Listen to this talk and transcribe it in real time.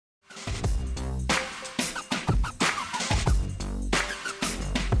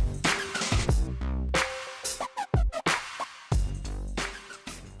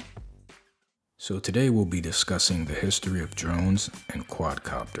So today we'll be discussing the history of drones and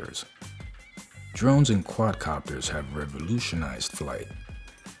quadcopters. Drones and quadcopters have revolutionized flight.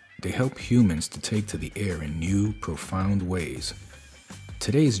 They help humans to take to the air in new, profound ways.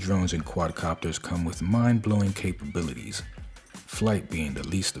 Today's drones and quadcopters come with mind-blowing capabilities, flight being the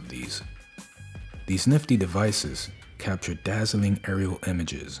least of these. These nifty devices capture dazzling aerial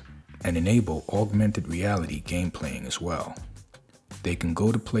images and enable augmented reality gameplaying as well. They can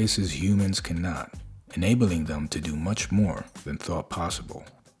go to places humans cannot, enabling them to do much more than thought possible.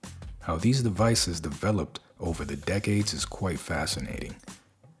 How these devices developed over the decades is quite fascinating.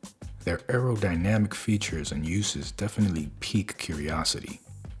 Their aerodynamic features and uses definitely pique curiosity.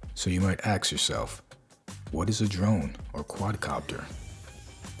 So you might ask yourself, what is a drone or quadcopter?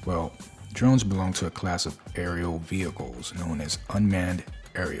 Well, drones belong to a class of aerial vehicles known as unmanned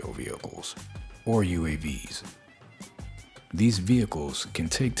aerial vehicles, or UAVs. These vehicles can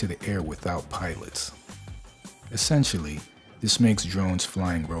take to the air without pilots. Essentially, this makes drones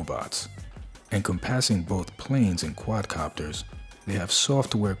flying robots. Encompassing both planes and quadcopters, they have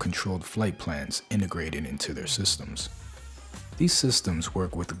software-controlled flight plans integrated into their systems. These systems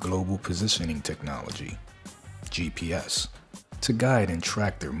work with global positioning technology, GPS, to guide and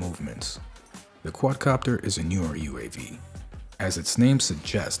track their movements. The quadcopter is a newer UAV. As its name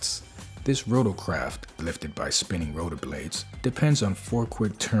suggests, this rotorcraft, lifted by spinning rotor blades, depends on 4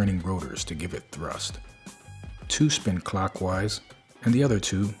 quick turning rotors to give it thrust. 2 spin clockwise, and the other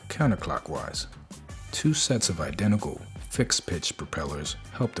 2 counterclockwise. 2 sets of identical, fixed-pitch propellers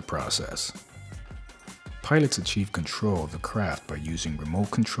help the process. Pilots achieve control of the craft by using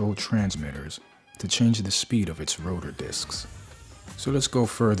remote-controlled transmitters to change the speed of its rotor discs. So let's go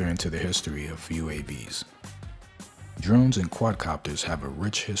further into the history of UAVs. Drones and quadcopters have a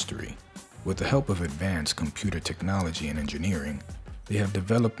rich history. With the help of advanced computer technology and engineering, they have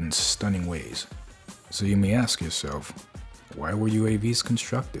developed in stunning ways. So you may ask yourself, why were UAVs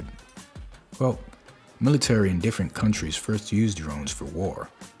constructed? Well, military in different countries first used drones for war.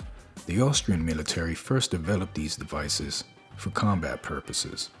 The Austrian military first developed these devices for combat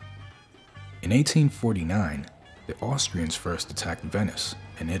purposes. In 1849, the Austrians first attacked Venice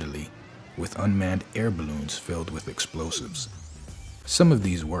in Italy with unmanned air balloons filled with explosives. Some of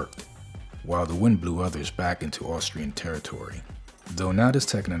these worked, while the wind blew others back into Austrian territory. Though not as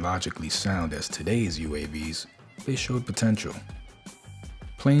technologically sound as today's UAVs, they showed potential.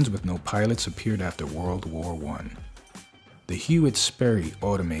 Planes with no pilots appeared after World War I. The Hewitt-Sperry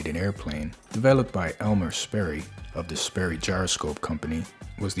automated airplane, developed by Elmer Sperry of the Sperry Gyroscope Company,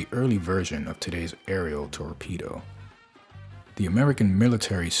 was the early version of today's aerial torpedo. The American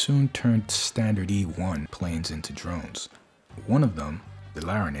military soon turned standard E-1 planes into drones. One of them, the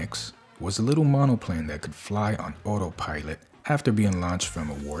Larynx, was a little monoplane that could fly on autopilot after being launched from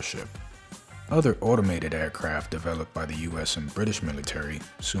a warship. Other automated aircraft developed by the US and British military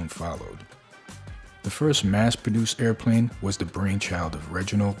soon followed. The first mass-produced airplane was the brainchild of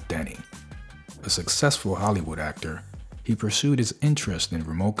Reginald Denny. A successful Hollywood actor, he pursued his interest in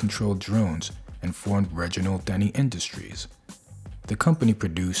remote-controlled drones and formed Reginald Denny Industries. The company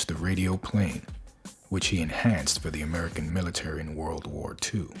produced the radio plane, which he enhanced for the American military in World War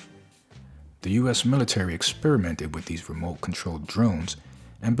II. The US military experimented with these remote-controlled drones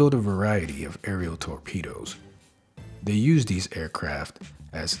and built a variety of aerial torpedoes. They used these aircraft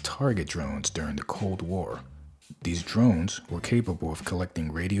as target drones during the Cold War. These drones were capable of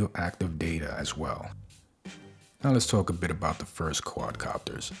collecting radioactive data as well. Now let's talk a bit about the first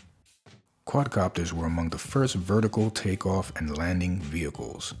quadcopters. Quadcopters were among the first vertical takeoff and landing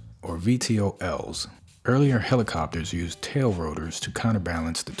vehicles, or VTOLs. Earlier helicopters used tail rotors to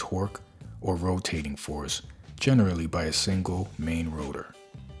counterbalance the torque or rotating force, generally by a single main rotor.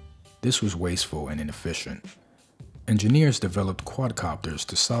 This was wasteful and inefficient. Engineers developed quadcopters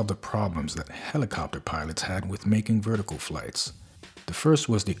to solve the problems that helicopter pilots had with making vertical flights. The first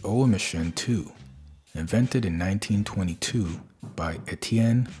was the Oehmichen II, invented in 1922 by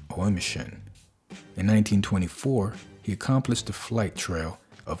Etienne Oehmichen. In 1924, he accomplished a flight trail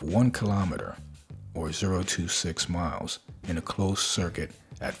of 1 kilometer, or 0.26 miles, in a closed circuit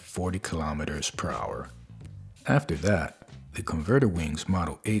at 40 kilometers per hour. After that, the Converter Wings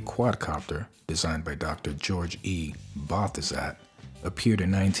Model A quadcopter, designed by Dr. George E. Balthazat, appeared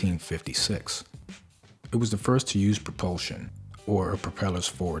in 1956. It was the first to use propulsion, or a propeller's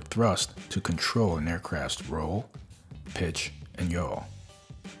forward thrust, to control an aircraft's roll, pitch, and yaw.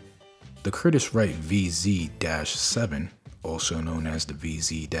 The Curtiss-Wright VZ-7, also known as the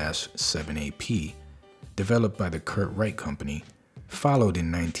VZ-7AP, developed by the Curtiss-Wright Company, followed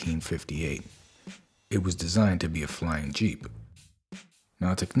in 1958. It was designed to be a flying jeep.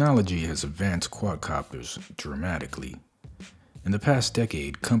 Now, technology has advanced quadcopters dramatically. In the past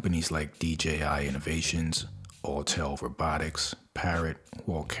decade, companies like DJI Innovations, Autel Robotics, Parrot,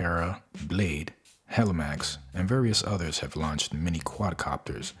 Walkera, Blade, Helimax, and various others have launched mini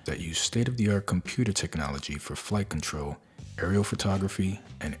quadcopters that use state-of-the-art computer technology for flight control, aerial photography,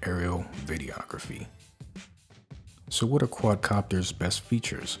 and aerial videography. So what are quadcopters' best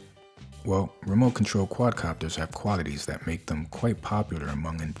features? Well, remote control quadcopters have qualities that make them quite popular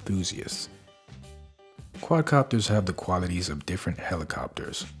among enthusiasts. Quadcopters have the qualities of different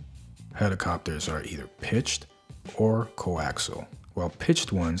helicopters. Helicopters are either pitched or coaxial. While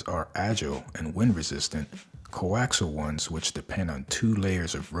pitched ones are agile and wind resistant, coaxial ones, which depend on 2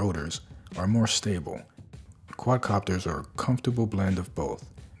 layers of rotors, are more stable. Quadcopters are a comfortable blend of both.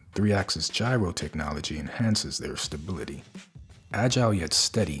 3-axis gyro technology enhances their stability. Agile yet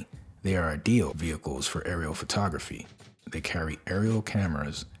steady, they are ideal vehicles for aerial photography. They carry aerial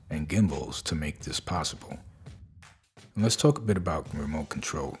cameras and gimbals to make this possible. And let's talk a bit about remote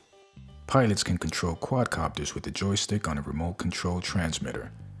control. Pilots can control quadcopters with a joystick on a remote control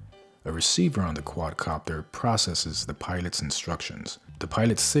transmitter. A receiver on the quadcopter processes the pilot's instructions. The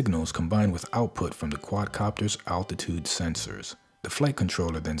pilot's signals combine with output from the quadcopter's altitude sensors. The flight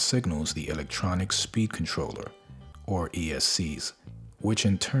controller then signals the electronic speed controller, or ESCs, which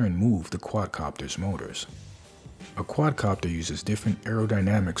in turn move the quadcopter's motors. A quadcopter uses different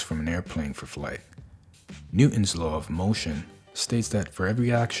aerodynamics from an airplane for flight. Newton's law of motion states that for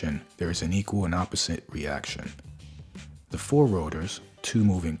every action, there is an equal and opposite reaction. The 4 rotors, 2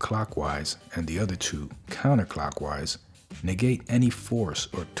 moving clockwise and the other 2 counterclockwise, negate any force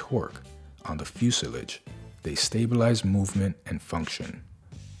or torque on the fuselage. They stabilize movement and function.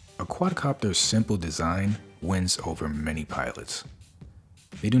 A quadcopter's simple design wins over many pilots.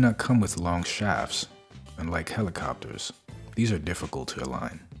 They do not come with long shafts. Unlike helicopters, these are difficult to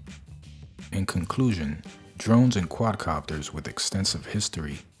align. In conclusion, drones and quadcopters with extensive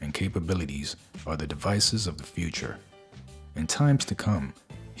history and capabilities are the devices of the future. In times to come,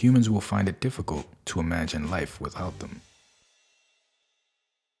 humans will find it difficult to imagine life without them.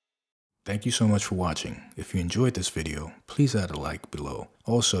 Thank you so much for watching. If you enjoyed this video, please add a like below.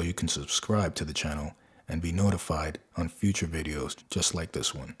 Also, you can subscribe to the channel and be notified on future videos just like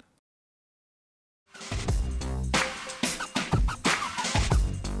this one.